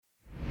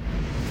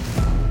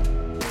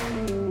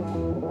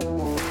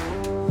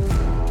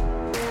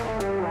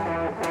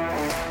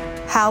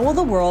How will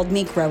the world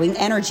meet growing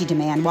energy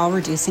demand while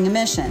reducing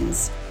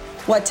emissions?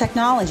 What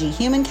technology,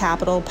 human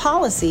capital,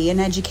 policy,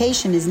 and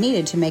education is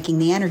needed to making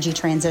the energy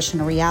transition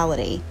a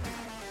reality?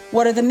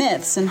 What are the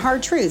myths and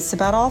hard truths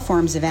about all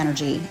forms of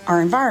energy,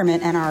 our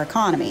environment, and our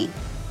economy?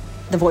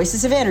 The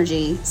Voices of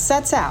Energy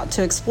sets out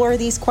to explore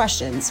these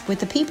questions with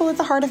the people at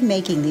the heart of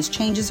making these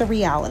changes a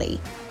reality.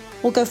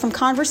 We'll go from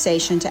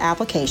conversation to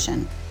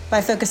application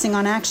by focusing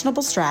on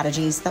actionable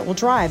strategies that will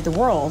drive the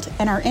world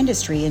and our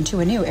industry into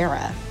a new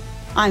era.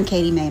 I'm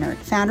Katie Mehnert,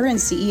 founder and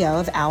CEO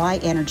of Ally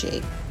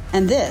Energy,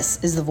 and this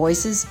is the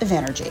Voices of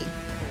Energy.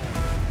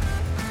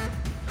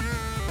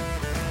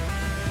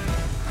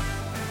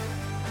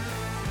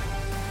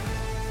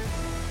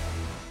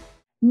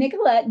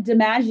 Nicolette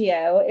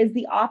DiMaggio is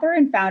the author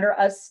and founder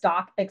of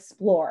Stock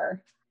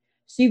Explorer.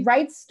 She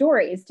writes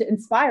stories to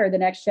inspire the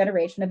next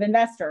generation of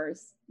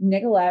investors.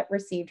 Nicolette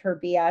received her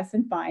BS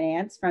in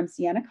finance from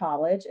Siena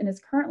College and is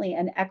currently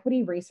an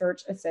equity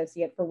research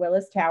associate for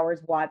Willis Towers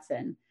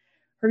Watson.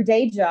 Her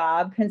day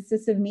job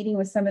consists of meeting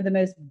with some of the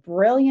most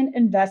brilliant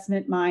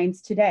investment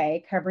minds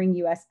today covering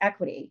U.S.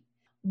 equity.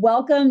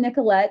 Welcome,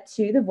 Nicolette,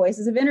 to the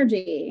Voices of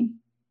Energy.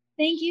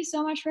 Thank you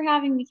so much for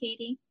having me,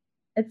 Katie.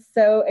 It's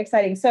so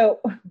exciting. So,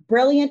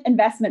 brilliant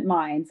investment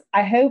minds.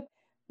 I hope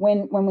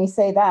when we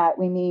say that,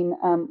 we mean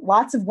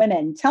lots of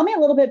women. Tell me a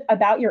little bit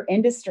about your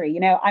industry. You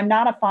know, I'm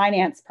not a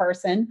finance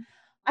person.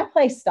 I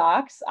play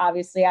stocks.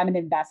 Obviously, I'm an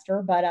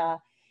investor, but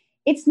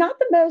it's not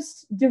the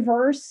most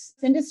diverse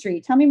industry.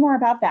 Tell me more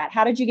about that.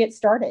 How did you get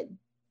started?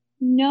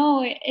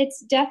 No, it's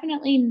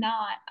definitely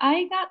not.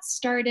 I got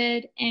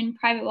started in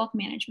private wealth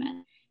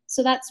management.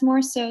 So that's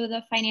more so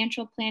the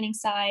financial planning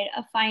side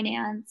of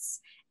finance.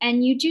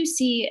 And you do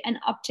see an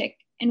uptick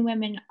in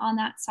women on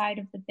that side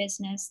of the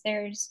business.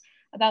 There's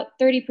about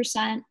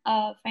 30%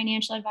 of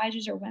financial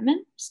advisors are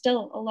women,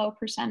 still a low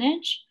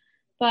percentage,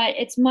 but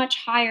it's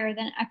much higher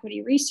than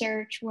equity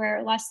research,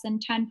 where less than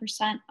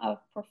 10% of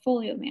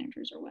portfolio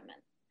managers are women.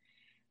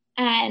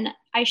 And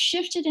I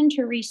shifted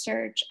into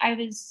research. I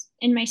was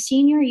in my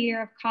senior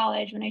year of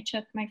college when I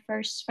took my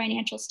first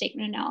financial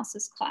statement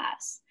analysis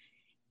class.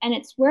 And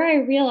it's where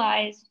I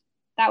realized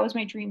that was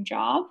my dream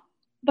job.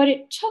 But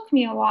it took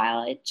me a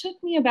while. It took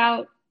me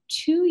about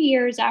 2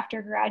 years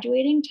after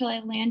graduating till I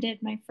landed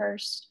my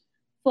first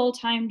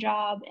full-time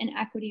job in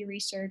equity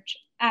research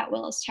at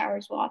Willis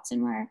Towers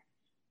Watson, where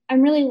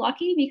I'm really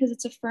lucky because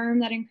it's a firm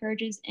that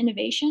encourages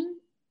innovation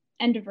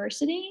and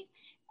diversity,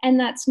 and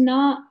that's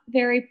not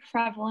very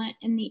prevalent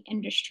in the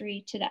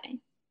industry today.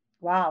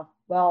 Wow.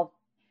 Well,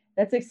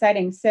 that's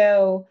exciting.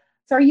 So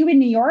are you in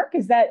New York?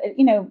 Is that,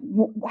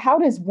 how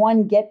does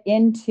one get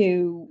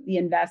into the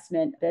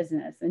investment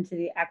business, into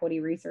the equity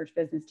research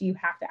business? Do you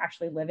have to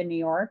actually live in New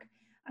York?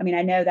 I mean,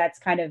 I know that's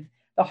kind of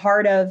the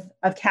heart of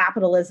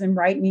capitalism,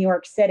 right? New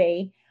York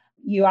City.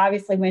 You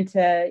obviously went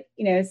to,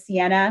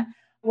 Siena.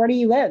 Where do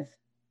you live?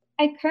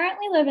 I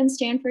currently live in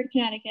Stamford,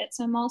 Connecticut.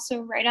 So I'm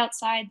also right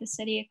outside the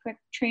city, a quick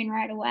train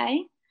ride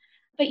away.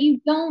 But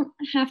you don't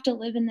have to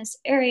live in this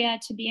area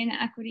to be in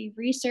equity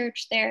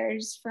research.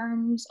 There's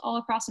firms all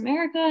across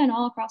America and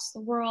all across the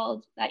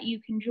world that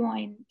you can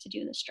join to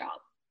do this job.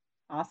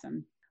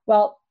 Awesome.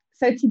 Well,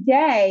 so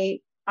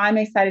today I'm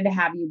excited to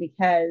have you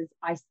because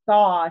I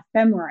saw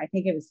somewhere, I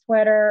think it was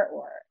Twitter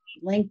or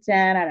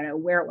LinkedIn, I don't know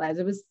where it was.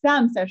 It was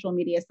some social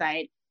media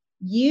site.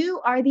 You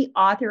are the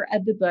author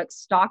of the book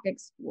Stock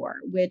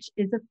Explorer, which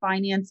is a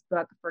finance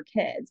book for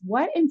kids.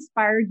 What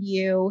inspired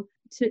you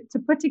to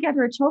put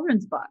together a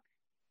children's book?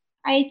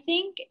 I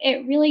think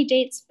it really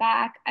dates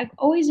back. I've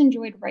always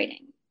enjoyed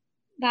writing.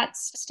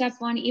 That's step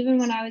one. Even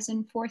when I was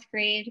in fourth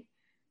grade,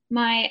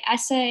 my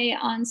essay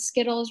on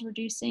Skittles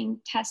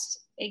reducing test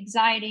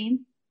anxiety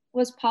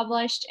was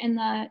published in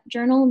the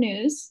Journal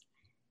News.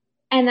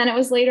 And then it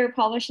was later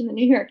published in the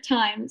New York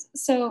Times.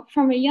 So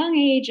from a young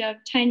age of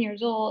 10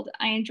 years old,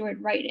 I enjoyed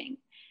writing.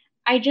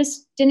 I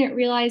just didn't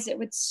realize it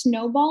would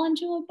snowball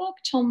into a book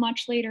till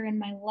much later in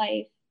my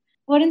life.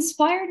 What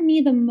inspired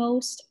me the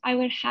most, I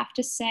would have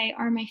to say,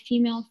 are my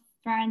female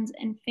friends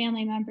and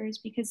family members,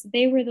 because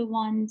they were the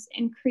ones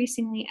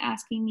increasingly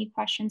asking me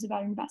questions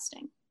about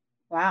investing.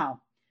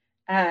 Wow.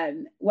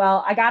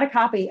 Well, I got a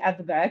copy of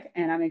the book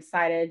and I'm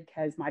excited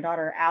because my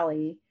daughter,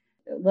 Allie,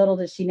 little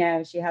does she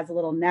know, she has a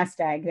little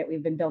nest egg that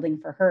we've been building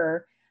for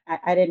her.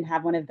 I didn't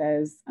have one of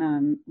those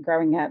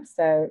growing up.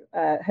 So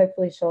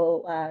hopefully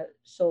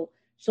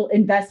she'll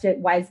invest it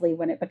wisely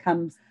when it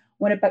becomes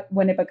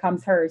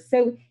hers.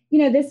 So,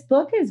 this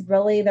book is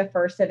really the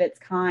first of its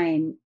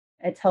kind.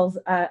 It tells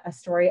a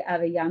story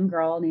of a young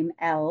girl named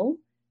Elle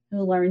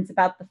who learns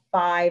about the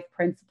 5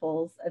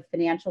 principles of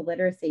financial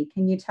literacy.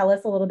 Can you tell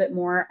us a little bit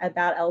more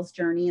about Elle's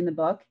journey in the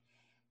book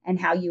and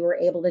how you were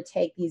able to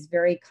take these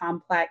very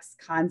complex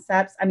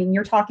concepts? I mean,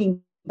 you're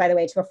talking, by the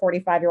way, to a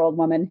 45-year-old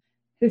woman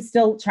who's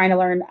still trying to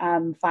learn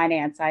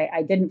finance.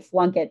 I didn't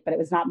flunk it, but it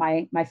was not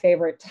my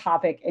favorite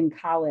topic in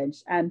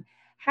college.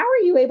 How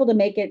are you able to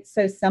make it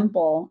so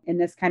simple in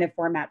this kind of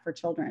format for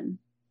children?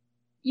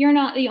 You're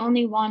not the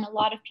only one. A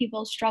lot of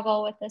people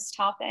struggle with this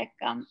topic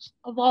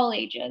of all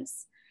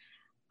ages.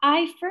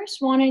 I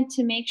first wanted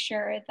to make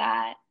sure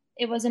that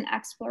it was an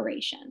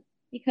exploration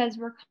because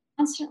we're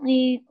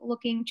constantly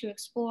looking to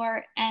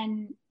explore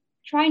and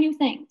try new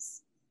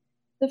things.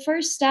 The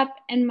first step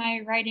in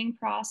my writing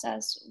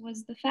process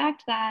was the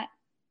fact that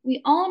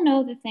we all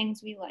know the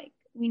things we like.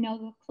 We know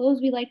the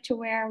clothes we like to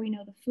wear, we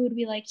know the food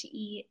we like to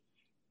eat,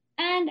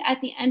 and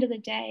at the end of the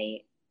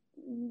day,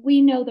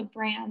 we know the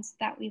brands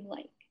that we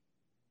like.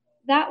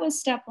 That was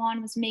step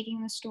one, was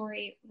making the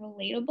story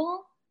relatable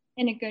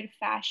in a good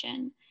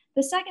fashion.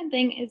 The second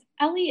thing is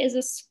Ellie is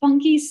a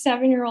spunky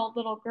 7-year-old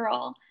little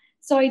girl.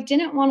 So I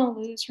didn't want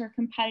to lose her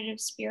competitive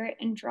spirit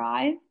and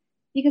drive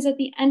because at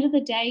the end of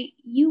the day,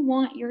 you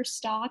want your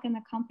stock and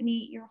the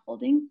company you're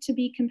holding to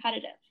be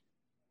competitive.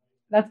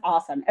 That's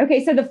awesome.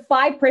 Okay, so the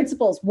 5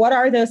 principles, what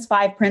are those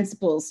 5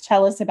 principles?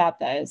 Tell us about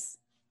those.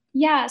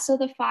 Yeah, so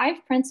the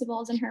 5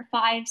 principles and her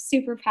 5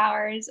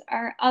 superpowers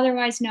are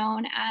otherwise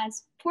known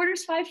as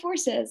Porter's 5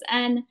 forces.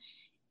 And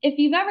if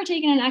you've ever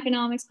taken an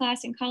economics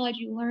class in college,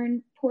 you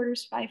learn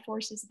Porter's 5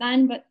 forces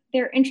then, but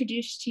they're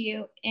introduced to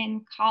you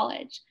in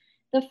college.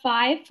 The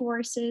 5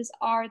 forces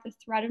are the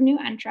threat of new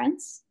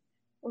entrants,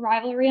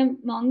 rivalry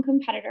among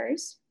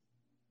competitors,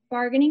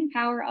 bargaining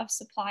power of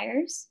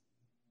suppliers,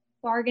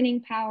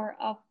 bargaining power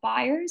of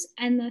buyers,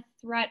 and the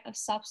threat of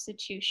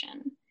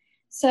substitution.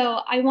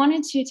 So I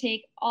wanted to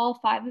take all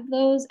 5 of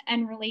those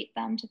and relate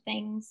them to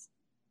things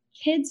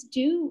kids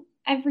do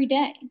every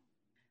day.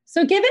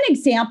 So give an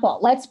example.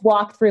 Let's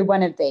walk through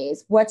one of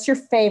these. What's your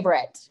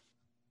favorite?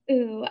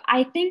 Ooh,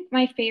 I think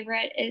my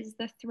favorite is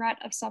the threat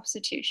of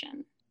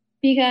substitution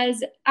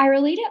because I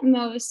relate it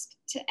most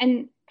to,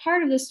 and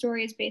part of the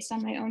story is based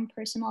on my own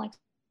personal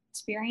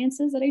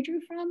experiences that I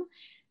drew from,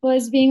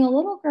 was being a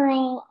little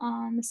girl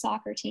on the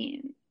soccer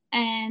team.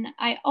 And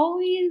I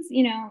always,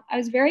 I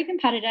was very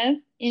competitive,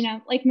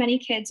 like many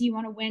kids, you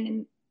want to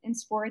win in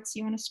sports,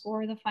 you want to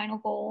score the final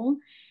goal.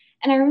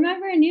 And I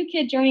remember a new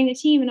kid joining the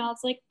team, and I was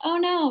like, oh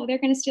no, they're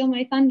going to steal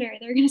my thunder.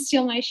 They're going to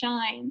steal my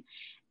shine.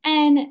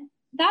 And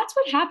that's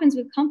what happens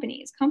with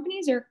companies.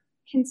 Companies are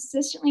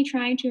consistently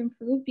trying to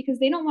improve because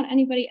they don't want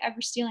anybody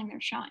ever stealing their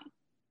shine.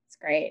 That's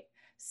great.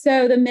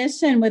 So the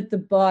mission with the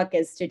book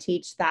is to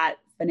teach that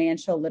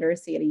financial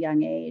literacy at a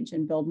young age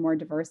and build more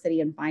diversity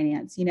in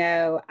finance.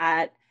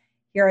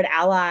 Here at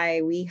Ally,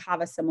 we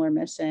have a similar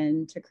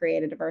mission to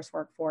create a diverse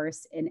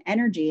workforce in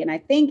energy. And I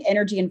think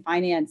energy and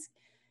finance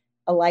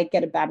alike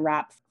get a bad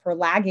rap for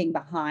lagging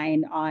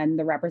behind on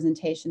the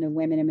representation of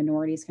women and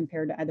minorities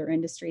compared to other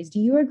industries. Do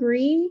you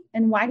agree?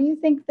 And why do you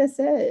think this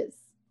is?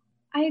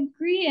 I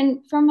agree.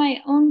 And from my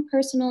own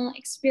personal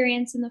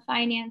experience in the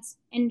finance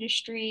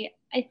industry,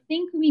 I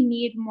think we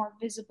need more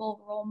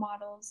visible role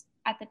models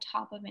at the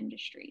top of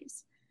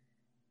industries.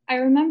 I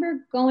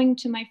remember going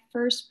to my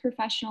first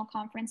professional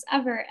conference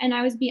ever, and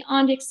I was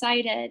beyond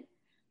excited,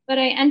 but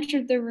I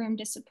entered the room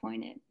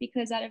disappointed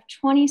because out of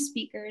 20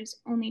 speakers,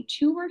 only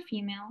 2 were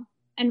female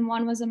and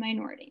 1 was a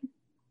minority.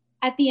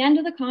 At the end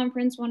of the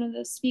conference, one of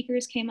the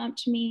speakers came up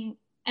to me,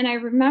 and I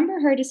remember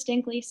her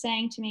distinctly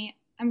saying to me,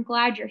 "I'm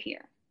glad you're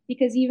here,"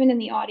 because even in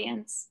the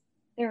audience,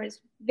 there was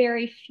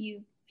very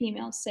few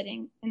females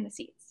sitting in the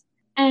seats.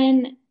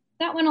 And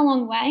that went a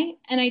long way,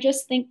 and I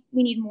just think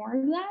we need more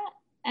of that.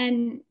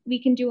 And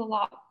we can do a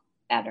lot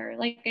better.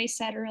 Like I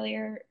said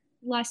earlier,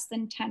 less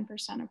than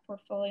 10% of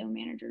portfolio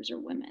managers are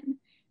women.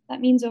 That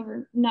means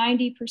over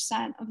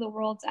 90% of the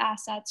world's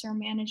assets are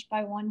managed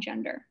by one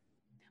gender.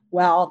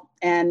 Well,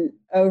 and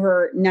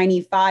over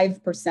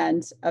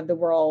 95% of the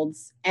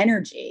world's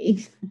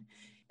energy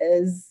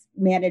is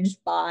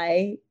managed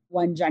by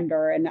one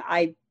gender. And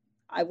I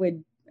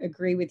would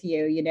agree with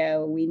you.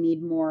 We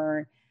need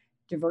more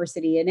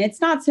diversity. And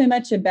it's not so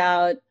much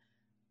about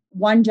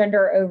one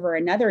gender over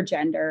another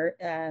gender.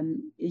 As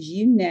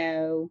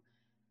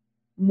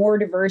more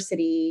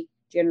diversity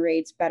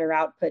generates better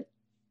output,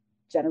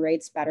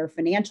 generates better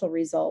financial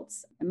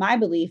results. And my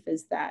belief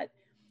is that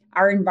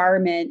our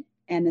environment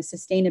and the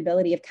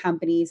sustainability of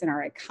companies and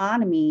our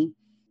economy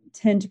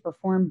tend to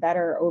perform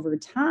better over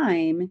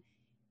time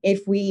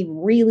if we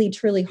really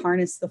truly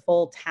harness the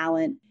full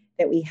talent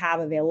that we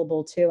have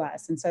available to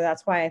us. And so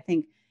that's why I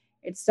think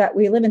it's that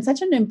we live in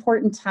such an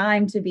important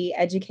time to be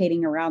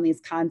educating around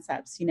these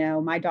concepts.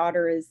 My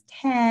daughter is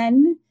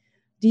 10.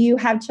 Do you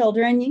have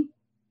children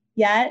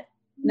yet?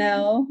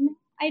 No?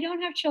 I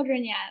don't have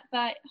children yet,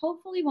 but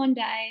hopefully one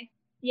day.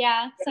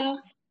 Yeah. So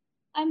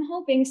I'm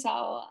hoping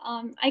so.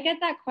 I get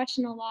that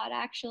question a lot,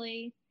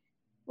 actually.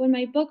 When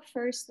my book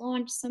first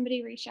launched,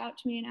 somebody reached out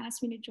to me and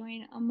asked me to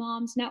join a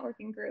mom's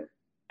networking group.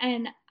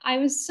 And I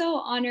was so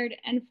honored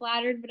and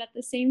flattered, but at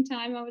the same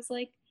time, I was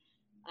like,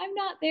 I'm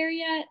not there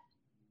yet.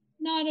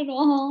 Not at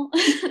all.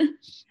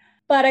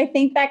 But I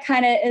think that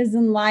kind of is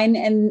in line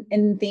and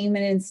in theme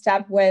and in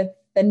step with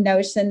the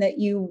notion that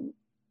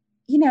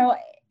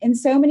in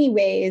so many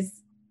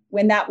ways,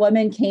 when that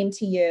woman came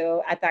to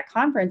you at that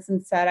conference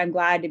and said, I'm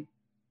glad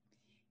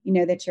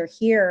that you're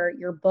here,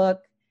 your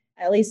book,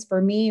 at least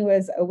for me,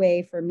 was a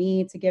way for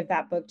me to give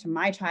that book to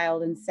my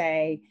child and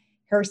say,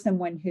 her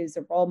someone who's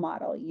a role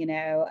model.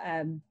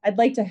 I'd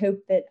like to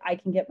hope that I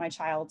can get my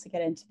child to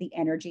get into the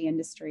energy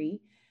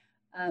industry.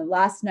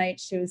 Last night,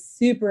 she was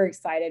super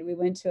excited. We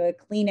went to a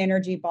clean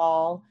energy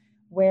ball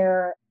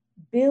where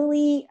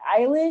Billie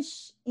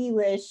Eilish,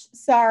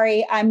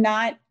 sorry, I'm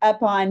not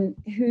up on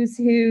who's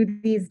who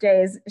these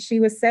days. She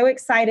was so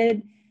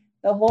excited.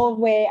 The whole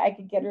way I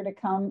could get her to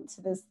come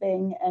to this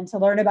thing and to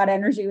learn about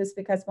energy was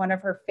because one of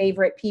her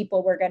favorite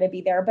people were going to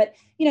be there. But,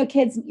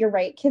 kids, you're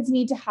right. Kids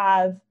need to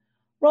have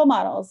role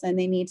models and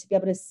they need to be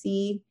able to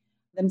see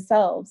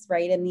themselves,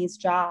 right, in these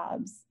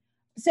jobs.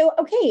 So,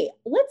 okay,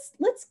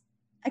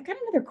 I got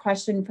another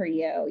question for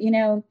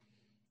you.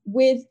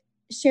 With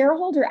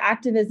shareholder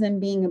activism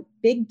being a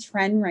big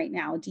trend right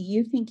now, do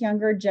you think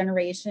younger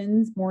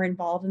generations more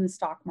involved in the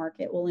stock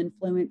market will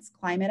influence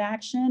climate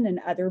action and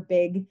other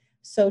big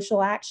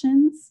social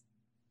actions?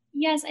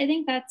 Yes, I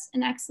think that's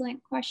an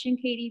excellent question,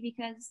 Katie,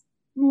 because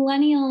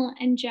millennial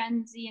and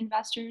Gen Z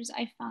investors,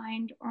 I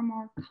find, are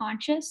more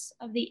conscious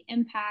of the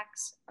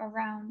impacts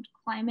around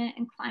climate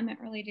and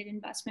climate-related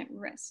investment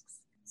risks.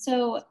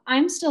 So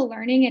I'm still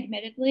learning,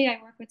 admittedly. I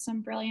work with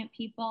some brilliant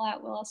people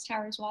at Willis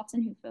Towers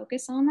Watson who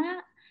focus on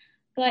that.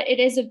 But it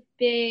is a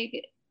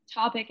big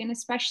topic, and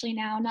especially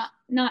now,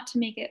 not to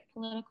make it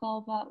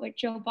political, but with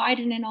Joe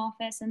Biden in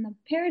office and the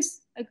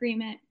Paris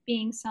Agreement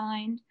being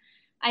signed,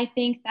 I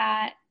think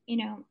that,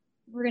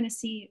 we're going to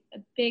see a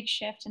big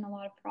shift and a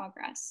lot of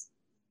progress.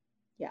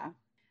 Yeah,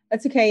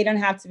 that's okay. You don't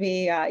have to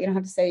be, you don't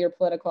have to say you're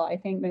political. I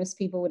think most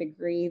people would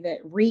agree that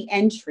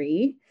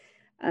re-entry,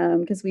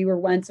 because we were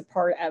once a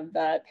part of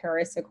the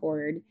Paris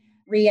Accord,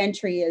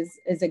 re-entry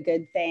is a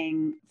good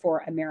thing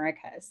for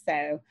America.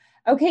 So,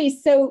 okay,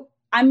 so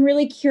I'm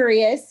really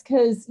curious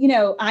because,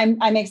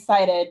 I'm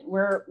excited.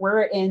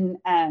 We're in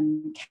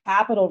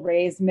capital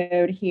raise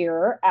mode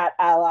here at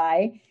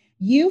Ally.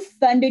 You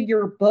funded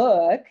your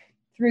book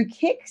through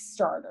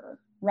Kickstarter,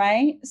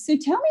 right? So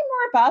tell me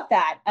more about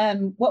that.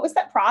 What was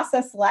that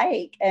process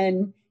like?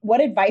 And what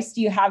advice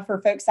do you have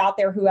for folks out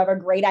there who have a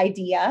great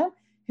idea,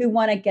 who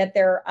want to get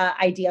their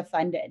idea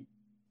funded?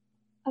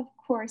 Of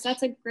course,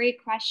 that's a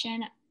great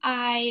question.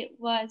 I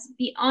was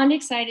beyond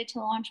excited to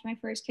launch my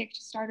first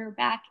Kickstarter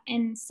back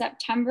in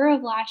September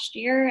of last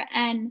year,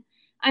 and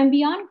I'm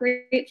beyond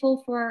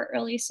grateful for our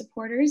early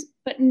supporters,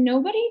 but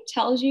nobody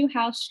tells you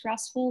how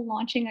stressful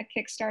launching a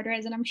Kickstarter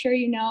is, and I'm sure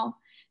you know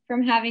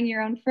from having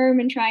your own firm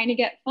and trying to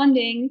get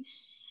funding.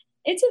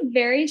 It's a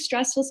very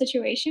stressful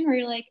situation where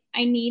you're like,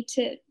 I need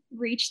to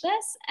reach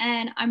this,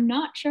 and I'm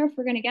not sure if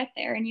we're going to get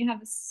there, and you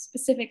have a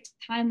specific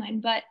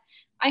timeline, but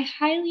I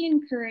highly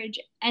encourage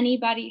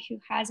anybody who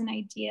has an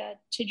idea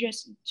to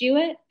just do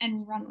it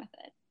and run with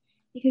it,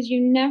 because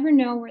you never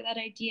know where that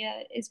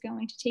idea is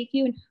going to take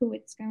you and who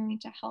it's going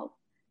to help.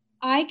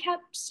 I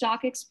kept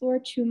Stock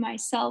Explorer to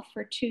myself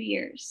for 2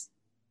 years,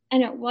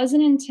 and it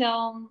wasn't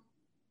until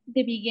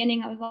the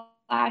beginning of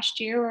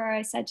last year where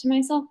I said to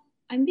myself,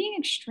 I'm being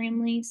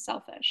extremely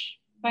selfish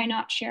by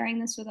not sharing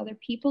this with other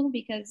people,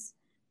 because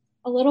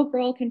a little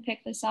girl can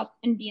pick this up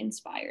and be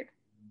inspired.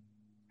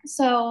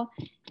 So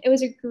it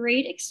was a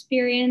great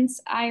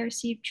experience. I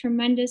received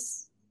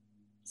tremendous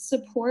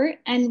support,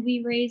 and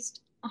we raised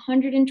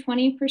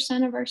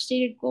 120% of our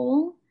stated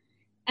goal.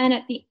 And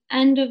at the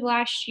end of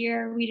last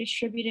year, we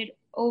distributed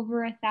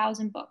over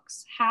 1,000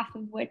 books, half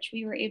of which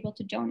we were able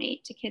to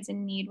donate to kids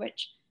in need,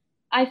 which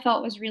I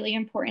felt was really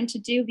important to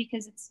do,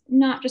 because it's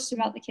not just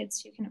about the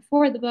kids who can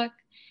afford the book.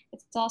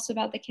 It's also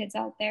about the kids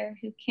out there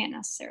who can't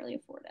necessarily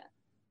afford it.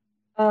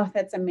 Oh,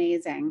 that's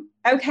amazing.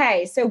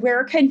 Okay, so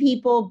where can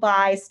people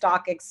buy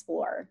Stock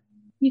Explorer?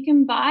 You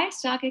can buy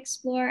Stock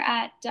Explorer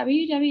at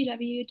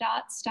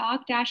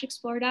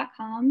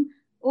www.stock-explorer.com,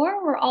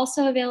 or we're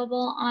also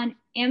available on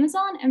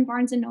Amazon and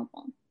Barnes &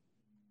 Noble.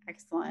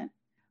 Excellent.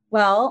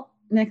 Well,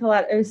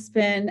 Nicolette, it's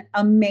been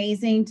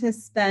amazing to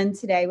spend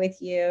today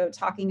with you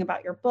talking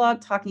about your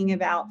book, talking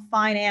about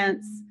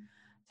finance,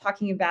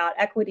 talking about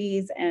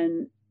equities,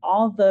 and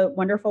all the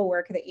wonderful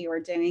work that you are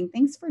doing.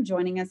 Thanks for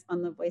joining us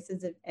on the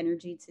Voices of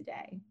Energy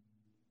today.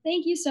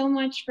 Thank you so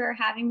much for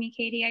having me,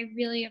 Katie. I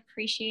really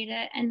appreciate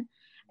it. And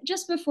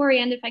just before we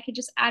end, if I could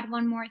just add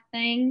one more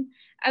thing,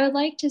 I would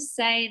like to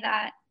say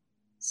that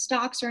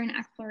stocks are an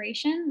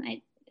exploration.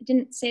 I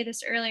didn't say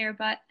this earlier,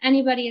 but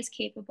anybody is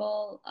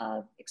capable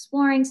of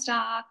exploring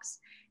stocks,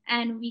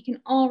 and we can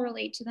all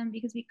relate to them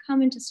because we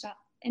come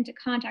into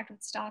contact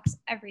with stocks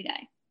every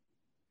day.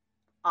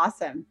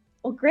 Awesome.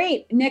 Well,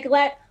 great.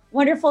 Nicolette,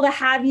 wonderful to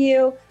have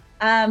you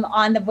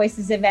on the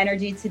Voices of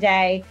Energy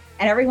today.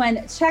 And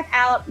everyone, check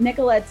out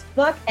Nicolette's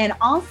book and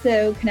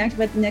also connect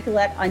with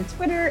Nicolette on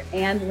Twitter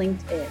and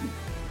LinkedIn.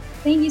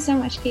 Thank you so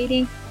much,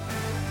 Katie.